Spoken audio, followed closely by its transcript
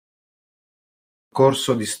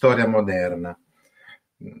corso di storia moderna.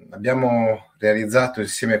 Abbiamo realizzato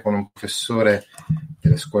insieme con un professore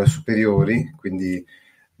delle scuole superiori, quindi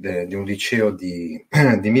di un liceo di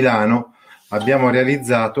Milano, abbiamo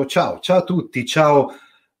realizzato, ciao a tutti, ciao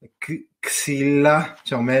Xilla,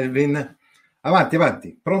 ciao Melvin,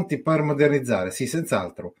 avanti, pronti per modernizzare? Sì,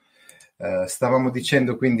 senz'altro. Stavamo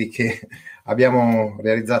dicendo quindi che abbiamo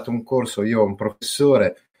realizzato un corso, io ho un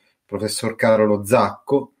professor Carlo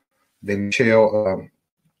Zacco, del liceo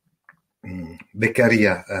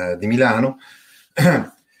Beccaria di Milano,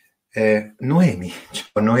 Noemi,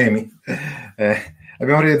 ciao Noemi,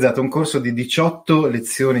 abbiamo realizzato un corso di 18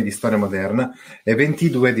 lezioni di storia moderna e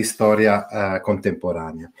 22 di storia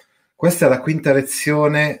contemporanea. Questa è la quinta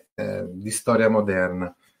lezione di storia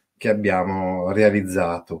moderna che abbiamo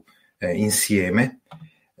realizzato insieme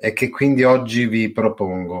e che quindi oggi vi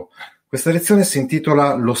propongo. Questa lezione si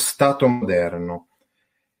intitola Lo Stato moderno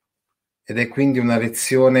ed è quindi una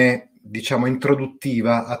lezione, diciamo,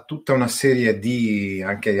 introduttiva a tutta una serie di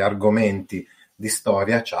anche argomenti di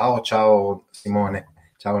storia. Ciao Simone,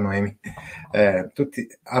 ciao Noemi. Tutti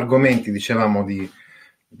argomenti, dicevamo, di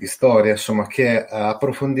storia, insomma, che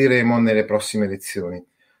approfondiremo nelle prossime lezioni,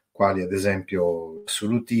 quali ad esempio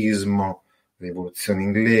assolutismo, rivoluzione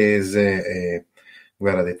inglese,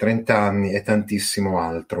 guerra dei 30 anni e tantissimo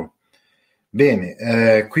altro.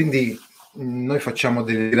 Bene, quindi noi facciamo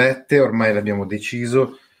delle dirette, ormai l'abbiamo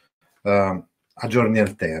deciso, a giorni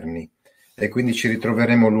alterni, e quindi ci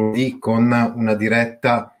ritroveremo lunedì con una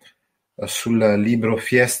diretta sul libro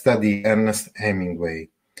Fiesta di Ernest Hemingway.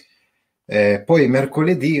 Poi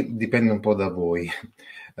mercoledì dipende un po' da voi,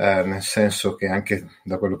 nel senso che anche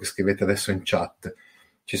da quello che scrivete adesso in chat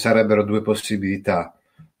ci sarebbero due possibilità: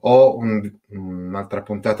 o un'altra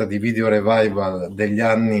puntata di video revival degli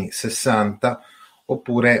anni 60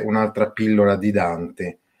 oppure un'altra pillola di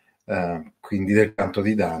Dante, quindi del canto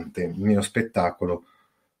di Dante, il mio spettacolo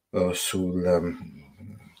con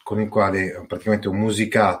il quale praticamente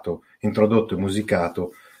ho introdotto e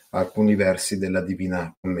musicato alcuni versi della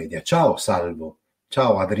Divina Commedia. Ciao Salvo,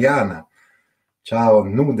 ciao Adriana, ciao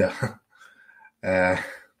Nuda.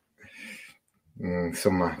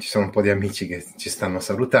 Insomma, ci sono un po' di amici che ci stanno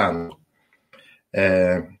salutando.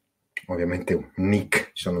 Ovviamente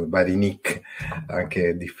Nick, ci sono vari Nick,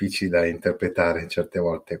 anche difficili da interpretare certe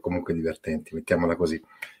volte, comunque divertenti, mettiamola così.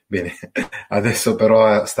 Bene, adesso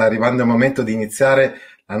però sta arrivando il momento di iniziare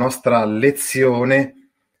la nostra lezione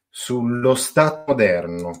sullo Stato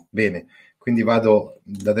moderno. Bene, quindi vado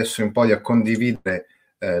da adesso in poi a condividere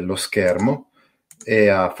lo schermo e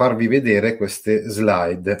a farvi vedere queste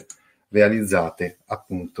slide realizzate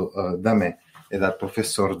appunto da me e dal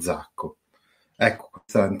professor Zacco. Ecco,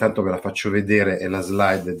 questa intanto ve la faccio vedere, è la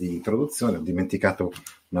slide di introduzione. Ho dimenticato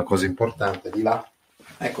una cosa importante di là.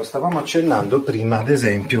 Ecco, stavamo accennando prima, ad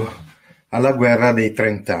esempio, alla guerra dei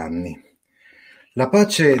 30 anni. La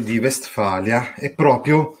pace di Westfalia è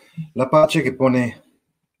proprio la pace che pone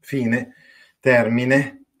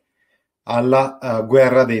termine alla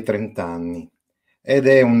guerra dei 30 anni, ed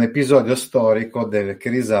è un episodio storico che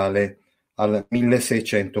risale al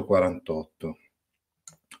 1648.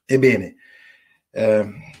 Ebbene,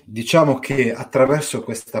 diciamo che attraverso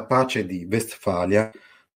questa pace di Westfalia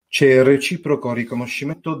c'è il reciproco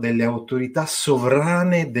riconoscimento delle autorità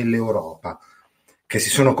sovrane dell'Europa, che si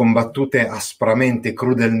sono combattute aspramente,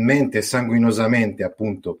 crudelmente e sanguinosamente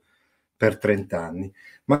appunto per 30 anni,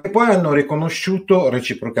 ma che poi hanno riconosciuto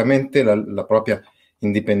reciprocamente la propria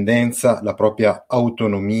indipendenza, la propria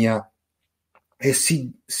autonomia, e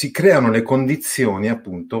si creano le condizioni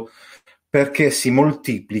appunto perché si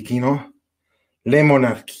moltiplichino le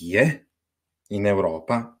monarchie in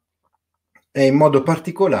Europa e in modo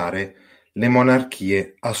particolare le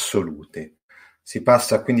monarchie assolute. Si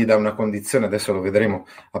passa quindi da una condizione, adesso lo vedremo,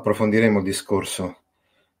 approfondiremo il discorso,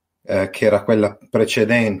 che era quella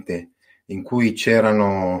precedente, in cui c'era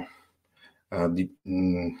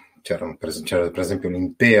per esempio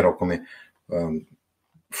l'impero come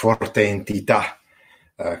forte entità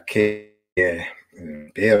che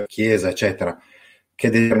impero, chiesa, eccetera, che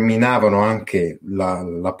determinavano anche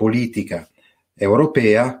la politica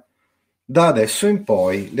europea. Da adesso in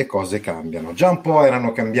poi le cose cambiano. Già un po'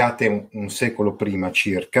 erano cambiate un secolo prima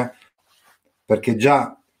circa, perché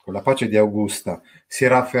già con la pace di Augusta si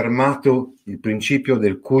era affermato il principio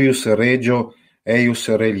del cuius regio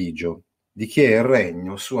eius religio, di chi è il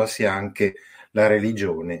regno, sua sia anche la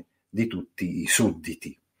religione di tutti i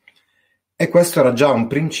sudditi. E questo era già un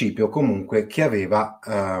principio comunque che aveva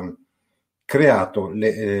creato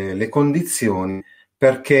le condizioni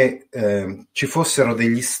perché ci fossero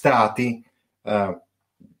degli stati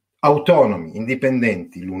autonomi,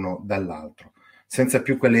 indipendenti l'uno dall'altro, senza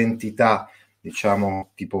più quelle entità,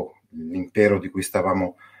 diciamo, tipo l'impero di cui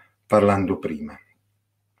stavamo parlando prima.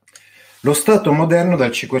 Lo Stato moderno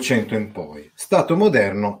dal 500 in poi, Stato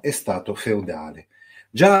moderno e Stato feudale.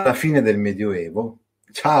 Già alla fine del Medioevo,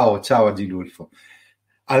 ciao Agilulfo,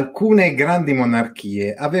 alcune grandi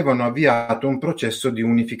monarchie avevano avviato un processo di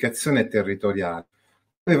unificazione territoriale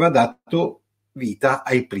che aveva dato vita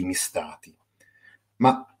ai primi stati.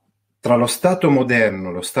 Ma tra lo Stato moderno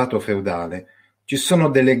e lo Stato feudale ci sono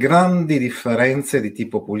delle grandi differenze di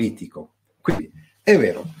tipo politico. Quindi è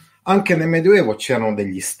vero, anche nel Medioevo c'erano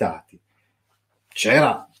degli stati,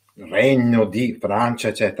 c'era il regno di Francia,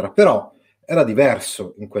 eccetera, però era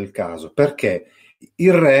diverso in quel caso, perché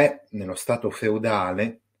il re, nello Stato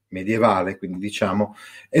feudale, medievale, quindi diciamo,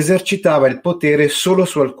 esercitava il potere solo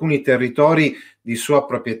su alcuni territori di sua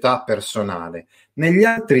proprietà personale. Negli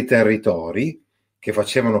altri territori, che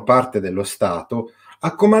facevano parte dello Stato,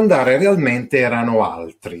 a comandare realmente erano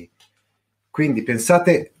altri. Quindi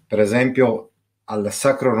pensate, per esempio, al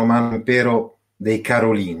Sacro Romano Impero dei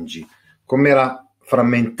Carolingi, come era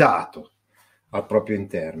frammentato al proprio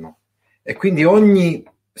interno. E quindi ogni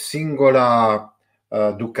singola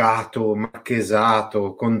ducato,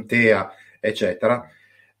 marchesato, contea, eccetera,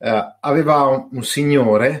 aveva un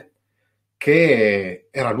signore che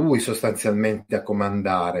era lui sostanzialmente a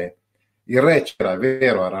comandare. Il re c'era, è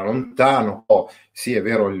vero, era lontano, sì, è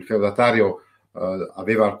vero, il feudatario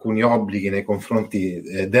aveva alcuni obblighi nei confronti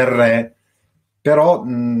del re, però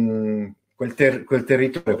quel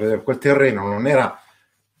territorio, quel terreno non era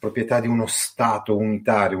proprietà di uno Stato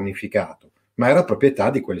unitario, unificato, ma era proprietà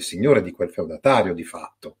di quel signore, di quel feudatario di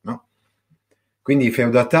fatto, no? Quindi i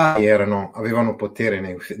feudatari avevano potere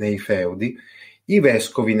nei feudi, i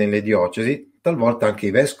vescovi nelle diocesi, talvolta anche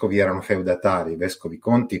i vescovi erano feudatari, i vescovi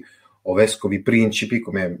conti o vescovi principi,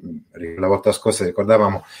 come la volta scorsa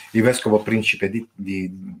ricordavamo il vescovo principe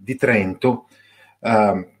di Trento,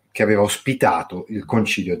 che aveva ospitato il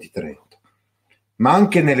concilio di Trento. Ma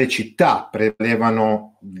anche nelle città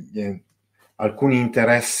prevalevano alcuni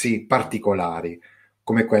interessi particolari,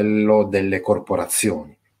 come quello delle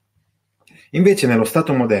corporazioni. Invece nello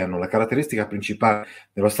Stato moderno, la caratteristica principale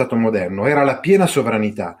dello Stato moderno era la piena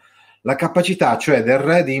sovranità, la capacità cioè del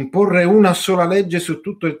re di imporre una sola legge su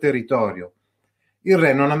tutto il territorio. Il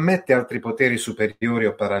re non ammette altri poteri superiori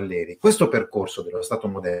o paralleli. Questo percorso dello Stato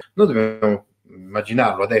moderno noi dobbiamo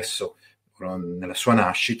immaginarlo adesso nella sua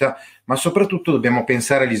nascita, ma soprattutto dobbiamo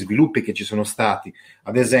pensare agli sviluppi che ci sono stati,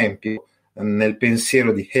 ad esempio nel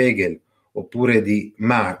pensiero di Hegel oppure di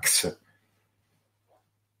Marx.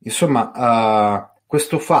 Insomma,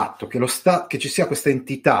 questo fatto che ci sia questa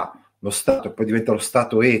entità, lo Stato, e poi diventa lo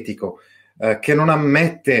Stato etico, che non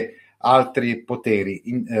ammette altri poteri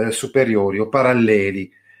superiori o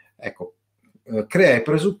paralleli, ecco, crea i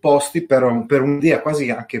presupposti per un'idea, quasi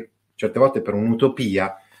anche certe volte per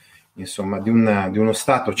un'utopia, insomma, di uno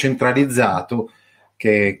Stato centralizzato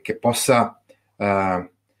che possa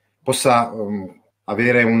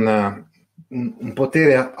avere un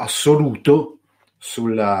potere assoluto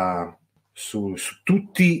su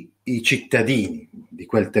tutti i cittadini di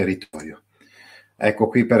quel territorio. Ecco,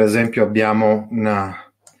 qui per esempio abbiamo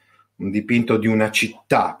un dipinto di una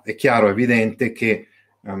città. È chiaro, è evidente che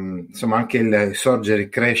insomma anche il sorgere e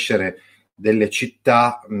crescere delle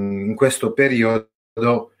città in questo periodo,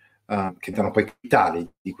 che erano poi capitali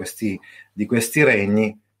di questi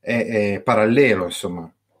regni, è parallelo, insomma,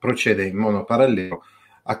 procede in modo parallelo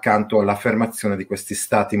accanto all'affermazione di questi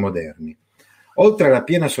stati moderni. Oltre alla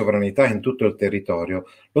piena sovranità in tutto il territorio,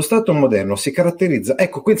 lo Stato moderno si caratterizza,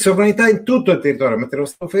 ecco, qui sovranità in tutto il territorio, mentre lo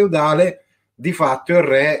Stato feudale, di fatto, il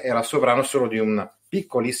re era sovrano solo di una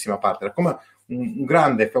piccolissima parte, era come un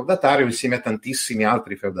grande feudatario insieme a tantissimi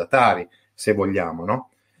altri feudatari, se vogliamo,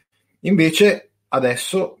 no? Invece,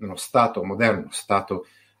 adesso, nello Stato moderno, Stato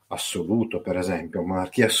assoluto, per esempio,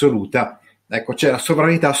 monarchia assoluta, ecco, c'è la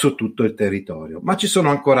sovranità su tutto il territorio, ma ci sono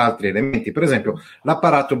ancora altri elementi, per esempio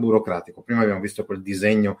l'apparato burocratico. Prima abbiamo visto quel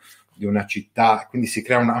disegno di una città, quindi si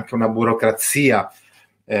crea anche una burocrazia,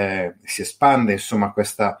 si espande, insomma,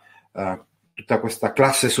 tutta questa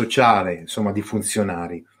classe sociale, insomma, di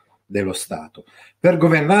funzionari dello Stato. Per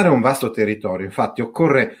governare un vasto territorio, infatti,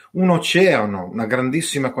 occorre un oceano, una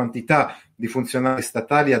grandissima quantità di funzionari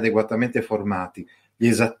statali adeguatamente formati, gli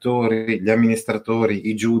esattori, gli amministratori,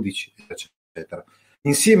 i giudici, eccetera.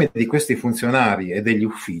 L'insieme di questi funzionari e degli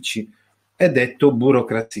uffici è detto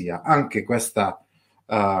burocrazia. Anche questa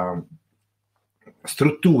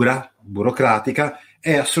struttura burocratica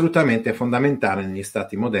è assolutamente fondamentale negli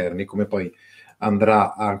stati moderni, come poi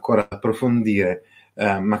andrà ancora ad approfondire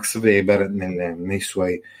Max Weber nei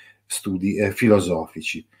suoi studi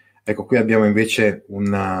filosofici. Ecco, qui abbiamo invece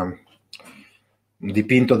un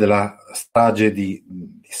dipinto della strage di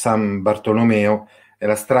San Bartolomeo, è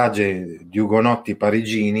la strage di ugonotti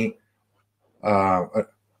parigini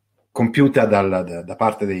compiuta da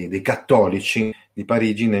parte dei cattolici di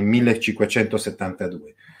Parigi nel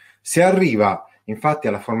 1572. Si arriva infatti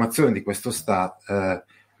alla formazione di questo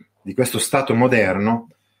Stato moderno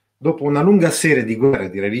dopo una lunga serie di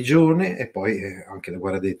guerre di religione e poi anche la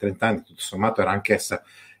guerra dei 30 anni, tutto sommato era anch'essa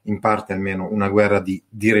in parte almeno una guerra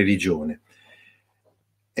di religione.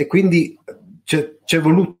 E quindi c'è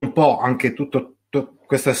voluto un po' anche tutta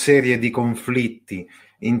questa serie di conflitti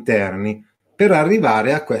interni per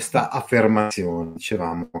arrivare a questa affermazione,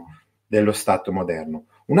 dicevamo, dello Stato moderno.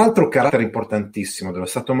 Un altro carattere importantissimo dello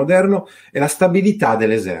Stato moderno è la stabilità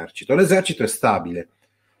dell'esercito. L'esercito è stabile,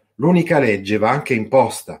 l'unica legge va anche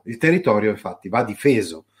imposta, il territorio infatti va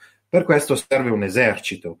difeso, per questo serve un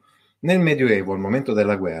esercito. Nel Medioevo, al momento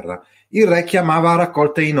della guerra, il re chiamava a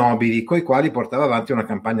raccolta i nobili, coi quali portava avanti una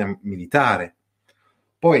campagna militare.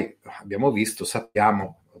 Poi abbiamo visto,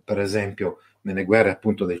 sappiamo, per esempio, nelle guerre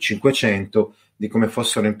appunto del Cinquecento, di come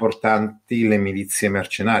fossero importanti le milizie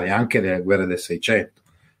mercenarie, anche le guerre del Seicento,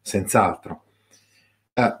 senz'altro.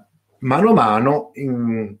 Mano a mano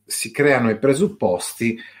si creano i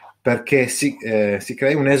presupposti perché si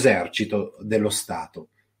crei un esercito dello Stato.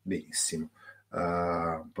 Benissimo.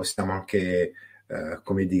 Possiamo anche,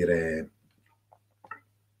 come dire,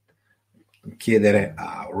 chiedere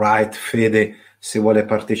a Wright Fede se vuole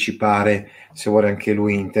partecipare, se vuole anche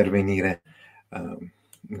lui intervenire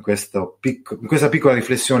in questa piccola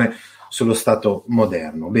riflessione sullo Stato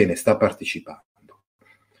moderno. Bene, sta partecipando.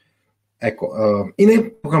 Ecco, in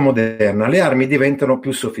epoca moderna le armi diventano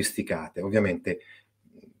più sofisticate. Ovviamente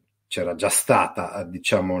c'era già stata,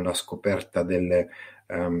 diciamo, la scoperta del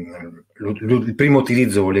il primo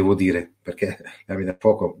utilizzo, volevo dire, perché le armi da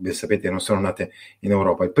fuoco, ben sapete, non sono nate in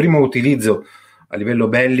Europa. Il primo utilizzo a livello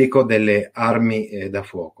bellico delle armi da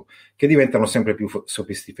fuoco, che diventano sempre più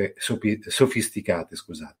sofisticate,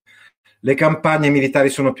 scusate. Le campagne militari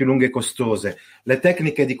sono più lunghe e costose, le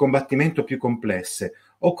tecniche di combattimento più complesse.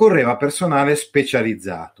 Occorreva personale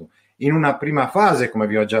specializzato. In una prima fase, come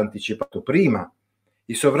vi ho già anticipato prima,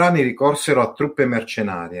 i sovrani ricorsero a truppe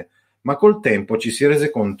mercenarie, ma col tempo ci si rese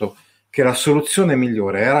conto che la soluzione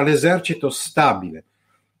migliore era l'esercito stabile,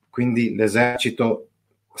 quindi l'esercito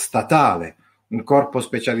statale, un corpo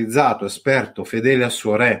specializzato, esperto, fedele al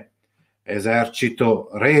suo re, esercito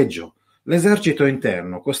regio. L'esercito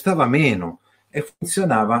interno costava meno e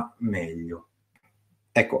funzionava meglio.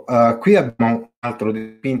 Ecco, qui abbiamo un altro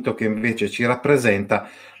dipinto che invece ci rappresenta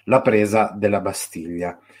la presa della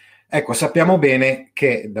Bastiglia. Ecco, sappiamo bene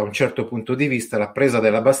che da un certo punto di vista la presa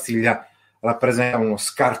della Bastiglia rappresenta uno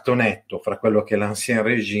scarto netto fra quello che è l'Ancien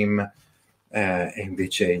Régime e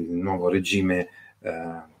invece il nuovo regime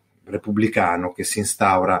repubblicano che si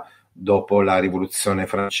instaura dopo la Rivoluzione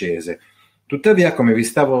francese. Tuttavia, come vi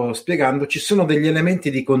stavo spiegando, ci sono degli elementi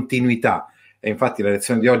di continuità, e infatti la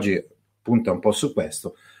lezione di oggi punta un po' su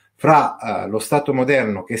questo, fra lo Stato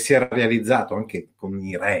moderno che si era realizzato anche con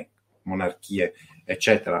i re, monarchie,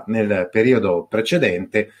 eccetera, nel periodo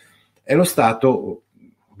precedente, e lo Stato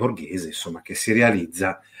borghese, insomma, che si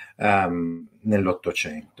realizza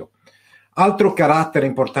nell'Ottocento. Altro carattere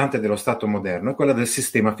importante dello Stato moderno è quello del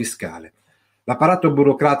sistema fiscale. L'apparato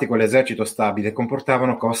burocratico e l'esercito stabile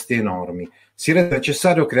comportavano costi enormi. Si rese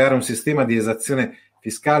necessario creare un sistema di esazione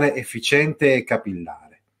fiscale efficiente e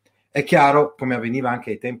capillare. È chiaro, come avveniva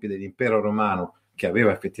anche ai tempi dell'impero romano, che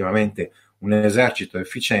aveva effettivamente un esercito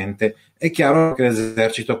efficiente, è chiaro che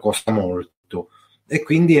l'esercito costa molto e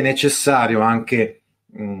quindi è necessario anche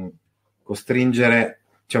costringere,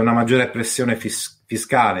 c'è una maggiore pressione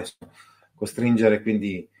fiscale, costringere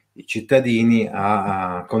quindi i cittadini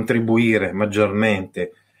a contribuire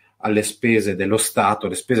maggiormente alle spese dello Stato.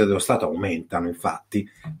 Le spese dello Stato aumentano infatti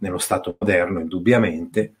nello Stato moderno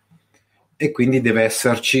indubbiamente, e quindi deve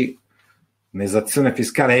esserci un'esazione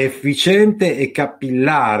fiscale efficiente e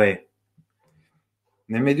capillare.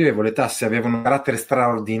 Nel Medioevo le tasse avevano un carattere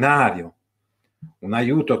straordinario, un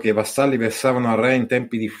aiuto che i vassalli versavano al re in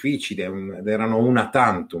tempi difficili ed erano una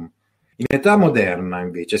tantum. In età moderna,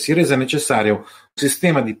 invece, si rese necessario un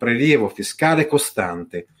sistema di prelievo fiscale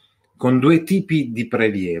costante, con due tipi di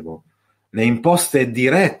prelievo: le imposte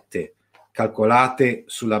dirette, calcolate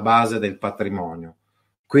sulla base del patrimonio.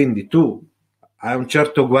 Quindi tu hai un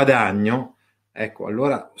certo guadagno, ecco,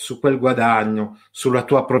 allora su quel guadagno, sulla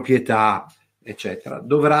tua proprietà, eccetera,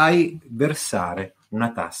 dovrai versare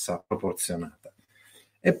una tassa proporzionata.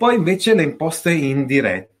 E poi invece le imposte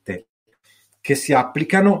indirette, che si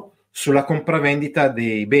applicano sulla compravendita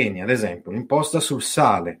dei beni, ad esempio l'imposta sul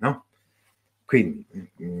sale, no? Quindi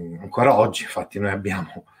ancora oggi infatti noi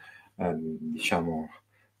abbiamo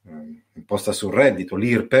imposta sul reddito,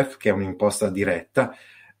 l'IRPEF, che è un'imposta diretta,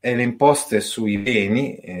 e le imposte sui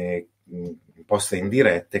beni, imposte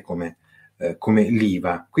indirette come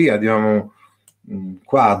l'IVA. Qui abbiamo un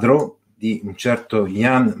quadro di un certo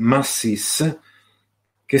Jan Massis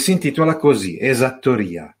che si intitola così,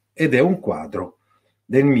 Esattoria, ed è un quadro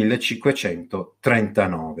del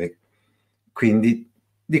 1539, quindi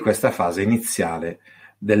di questa fase iniziale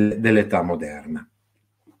dell'età moderna.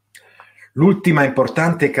 L'ultima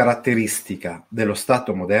importante caratteristica dello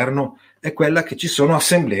Stato moderno è quella che ci sono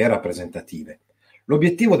assemblee rappresentative.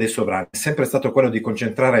 L'obiettivo dei sovrani è sempre stato quello di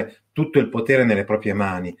concentrare tutto il potere nelle proprie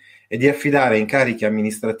mani e di affidare incarichi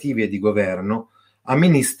amministrativi e di governo a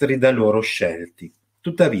ministri da loro scelti.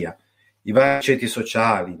 Tuttavia, i vari ceti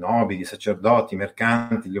sociali, nobili, sacerdoti,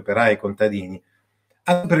 mercanti, gli operai, i contadini,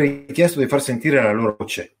 hanno sempre richiesto di far sentire la loro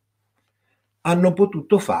voce. Hanno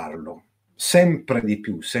potuto farlo sempre di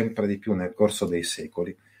più nel corso dei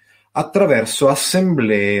secoli, attraverso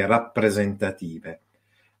assemblee rappresentative.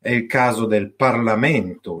 È il caso del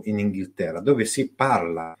Parlamento in Inghilterra, dove si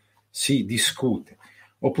parla, si discute,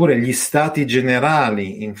 oppure gli Stati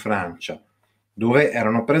Generali in Francia, dove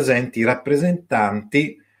erano presenti i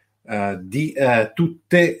rappresentanti di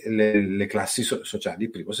tutte le classi sociali,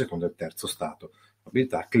 primo, secondo e terzo Stato,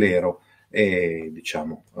 nobiltà, clero e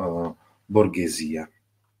borghesia.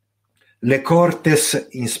 Le Cortes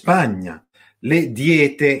in Spagna, le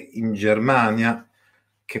diete in Germania,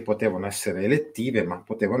 che potevano essere elettive, ma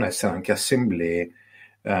potevano essere anche assemblee,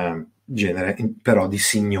 genere però di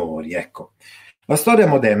signori. Ecco. La storia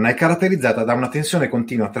moderna è caratterizzata da una tensione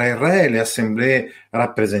continua tra il re e le assemblee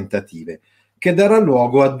rappresentative, che darà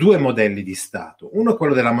luogo a due modelli di Stato. Uno è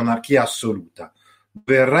quello della monarchia assoluta,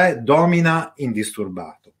 dove il re domina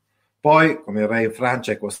indisturbato. Poi, come il re in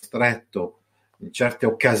Francia è costretto in certe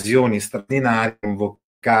occasioni straordinarie a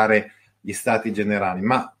convocare gli stati generali,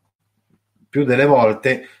 ma più delle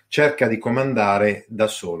volte cerca di comandare da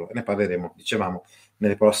solo. Ne parleremo, dicevamo,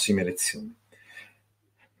 nelle prossime lezioni.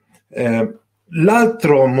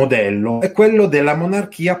 L'altro modello è quello della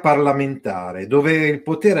monarchia parlamentare, dove il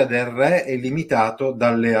potere del re è limitato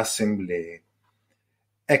dalle assemblee.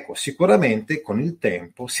 Ecco, sicuramente con il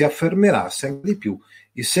tempo si affermerà sempre di più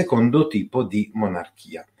il secondo tipo di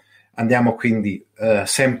monarchia. Andiamo quindi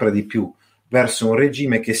sempre di più verso un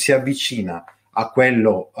regime che si avvicina a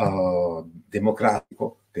quello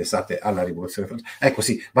democratico. Pensate alla rivoluzione francese. Ecco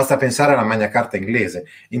sì, basta pensare alla Magna Carta inglese.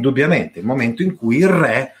 Indubbiamente il momento in cui il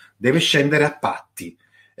re deve scendere a patti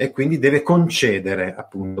e quindi deve concedere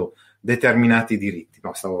appunto determinati diritti.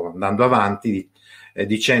 No, stavo andando avanti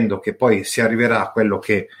dicendo che poi si arriverà a quello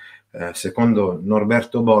che secondo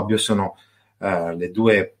Norberto Bobbio sono le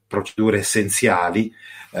due procedure essenziali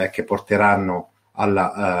che porteranno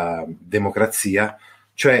alla democrazia,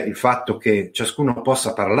 cioè il fatto che ciascuno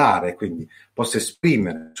possa parlare, quindi possa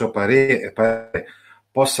esprimere il suo parere,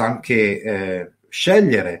 possa anche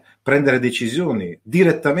scegliere, prendere decisioni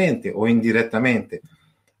direttamente o indirettamente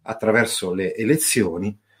attraverso le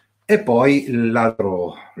elezioni. E poi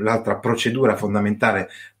l'altra procedura fondamentale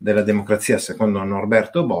della democrazia, secondo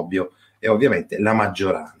Norberto Bobbio, è ovviamente la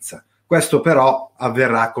maggioranza. Questo però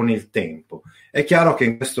avverrà con il tempo. È chiaro che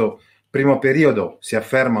in questo primo periodo si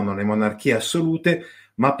affermano le monarchie assolute,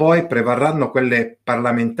 ma poi prevarranno quelle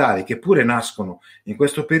parlamentari che pure nascono in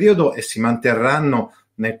questo periodo e si manterranno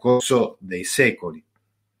nel corso dei secoli.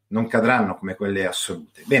 Non cadranno come quelle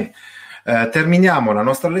assolute. Bene, terminiamo la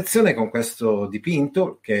nostra lezione con questo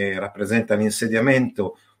dipinto che rappresenta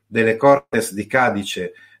l'insediamento delle Cortes di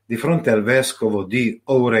Cadice di fronte al vescovo di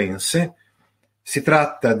Ourense. Si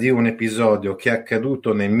tratta di un episodio che è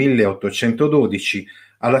accaduto nel 1812,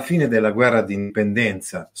 alla fine della guerra di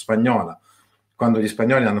indipendenza spagnola, quando gli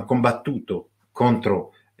spagnoli hanno combattuto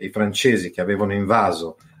contro i francesi che avevano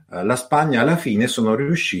invaso la Spagna. Alla fine sono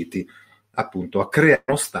riusciti appunto a creare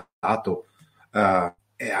uno Stato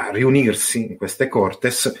e a riunirsi in queste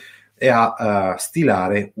Cortes e a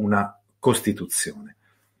stilare una Costituzione.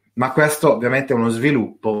 Ma questo ovviamente è uno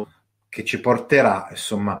sviluppo che ci porterà,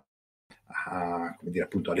 insomma,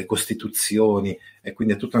 appunto alle Costituzioni e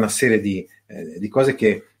quindi a tutta una serie di cose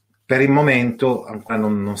che per il momento ancora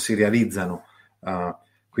non si realizzano.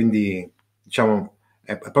 Quindi diciamo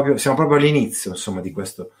siamo proprio all'inizio, insomma, di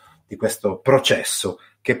questo processo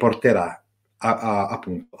che porterà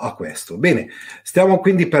appunto a questo. Bene, stiamo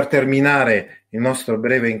quindi per terminare il nostro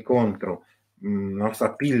breve incontro, la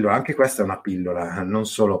nostra pillola. Anche questa è una pillola, non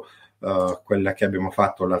solo quella che abbiamo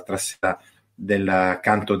fatto l'altra sera del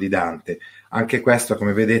canto di Dante. Anche questo,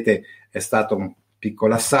 come vedete, è stato un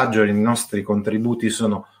piccolo assaggio. I nostri contributi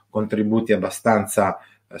sono contributi abbastanza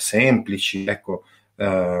semplici, ecco,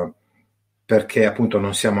 perché appunto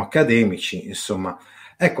non siamo accademici, insomma.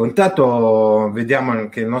 Ecco, intanto vediamo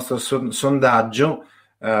che il nostro sondaggio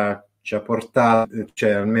ci ha portato,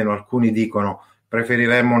 cioè almeno alcuni dicono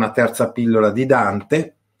preferiremmo una terza pillola di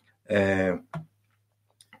Dante, e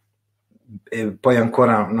poi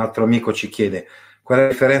ancora un altro amico ci chiede qual è la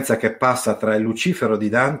differenza che passa tra il Lucifero di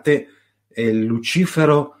Dante e il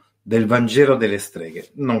Lucifero del Vangelo delle streghe.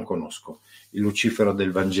 Non conosco il Lucifero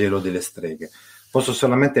del Vangelo delle streghe, posso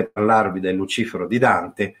solamente parlarvi del Lucifero di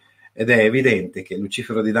Dante, ed è evidente che il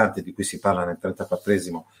Lucifero di Dante, di cui si parla nel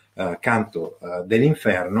 34esimo canto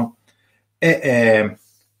dell'Inferno, è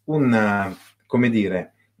un, come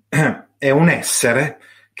dire, è un essere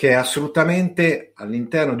che è assolutamente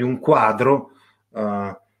all'interno di un quadro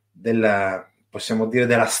possiamo dire,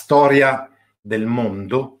 della storia del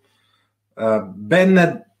mondo,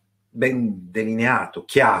 ben delineato,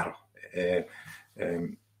 chiaro.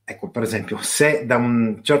 Ecco, per esempio, se da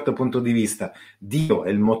un certo punto di vista Dio è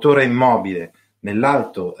il motore immobile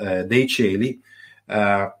nell'alto dei cieli,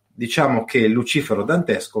 diciamo che il Lucifero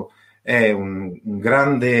dantesco è un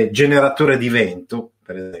grande generatore di vento,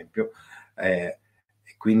 per esempio, e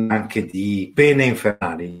quindi anche di pene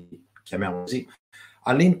infernali, chiamiamolo così,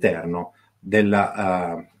 all'interno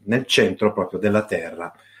nel centro proprio della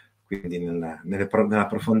Terra, quindi nella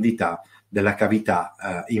profondità della cavità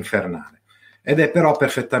infernale. Ed è però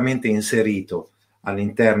perfettamente inserito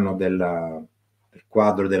all'interno del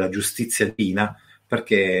quadro della giustizia divina,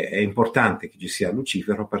 perché è importante che ci sia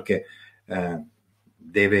Lucifero, perché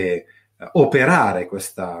deve operare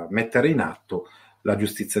mettere in atto la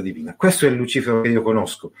giustizia divina. Questo è il Lucifero che io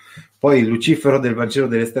conosco. Poi il Lucifero del Vangelo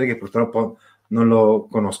delle streghe purtroppo non lo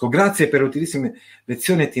conosco. Grazie per le utilissime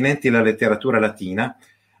lezioni attinenti alla letteratura latina.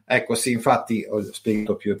 Ecco, sì, infatti ho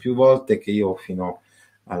spiegato più e più volte che io fino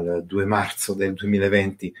al 2 marzo del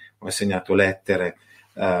 2020 ho insegnato lettere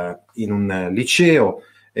in un liceo,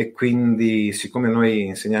 e quindi, siccome noi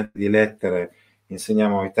insegnanti di lettere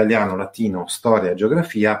insegniamo italiano, latino, storia,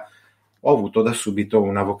 geografia, ho avuto da subito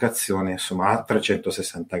una vocazione, insomma, a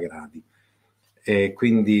 360 gradi. E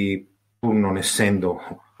quindi, pur non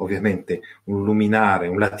essendo ovviamente un luminare,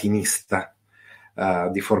 un latinista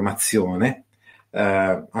di formazione,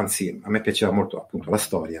 anzi, a me piaceva molto appunto la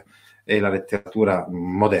storia e la letteratura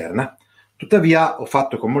moderna, tuttavia ho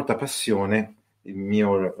fatto con molta passione il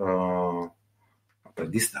mio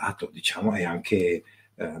apprendistato, diciamo, e anche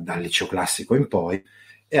dal liceo classico in poi,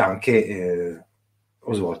 e anche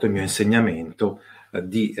ho svolto il mio insegnamento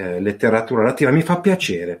di letteratura latina. Mi fa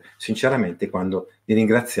piacere, sinceramente, quando mi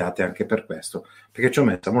ringraziate anche per questo, perché ci ho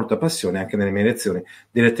messo molta passione anche nelle mie lezioni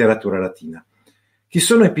di letteratura latina. Chi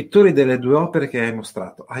sono i pittori delle due opere che hai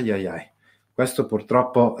mostrato? Questo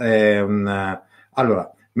purtroppo è allora,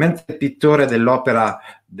 mentre il pittore dell'opera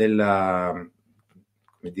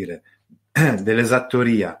come dire,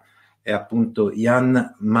 dell'esattoria è appunto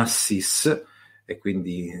Jan Massis, e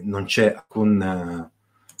quindi non c'è alcun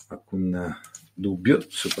dubbio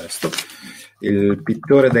su questo. Il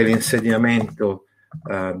pittore dell'insediamento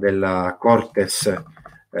della Cortes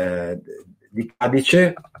di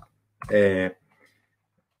Cadice,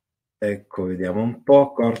 ecco, vediamo un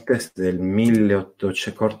po', Cortes del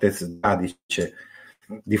 1800, Cortes d'Adice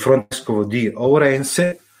di Frontescovo di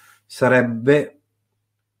Ourense, sarebbe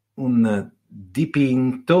un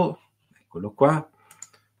dipinto, eccolo qua,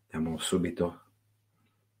 vediamo subito,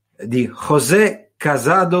 di José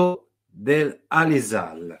Casado del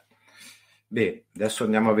Alizal. Bene, adesso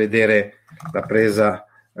andiamo a vedere la presa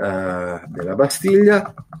della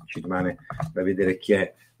Bastiglia. Ci rimane da vedere chi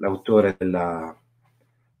è l'autore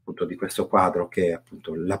appunto di questo quadro, che è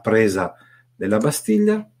appunto la presa della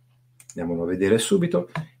Bastiglia. Andiamolo a vedere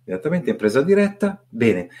subito, direttamente in presa diretta.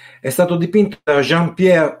 Bene, è stato dipinto da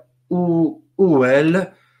Jean-Pierre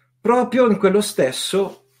Huel proprio in quello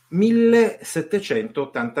stesso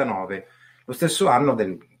 1789, lo stesso anno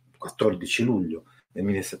del 14 luglio del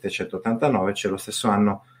 1789, cioè lo stesso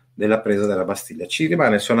anno della presa della Bastiglia. Ci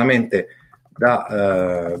rimane solamente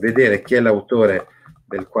da vedere chi è l'autore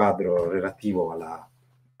del quadro relativo alla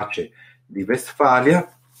pace di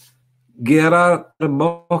Westfalia. Gerhard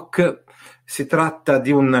Bock. Si tratta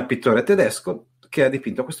di un pittore tedesco che ha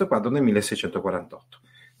dipinto questo quadro nel 1648.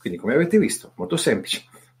 Quindi, come avete visto, molto semplice.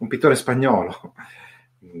 Un pittore spagnolo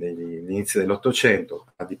negli inizi dell'Ottocento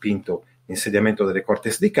ha dipinto l'insediamento delle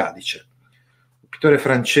Cortes di Cadice. Un pittore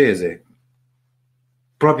francese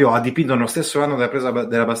proprio ha dipinto nello stesso anno della presa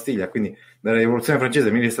della Bastiglia, quindi nella rivoluzione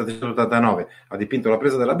francese 1789 ha dipinto la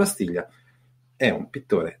presa della Bastiglia. è un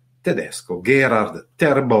pittore tedesco, Gerhard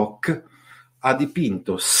Terbock, ha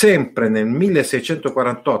dipinto sempre nel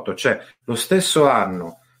 1648, cioè lo stesso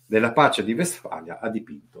anno della pace di Westfalia, ha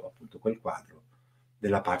dipinto appunto quel quadro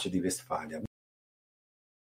della pace di Westfalia.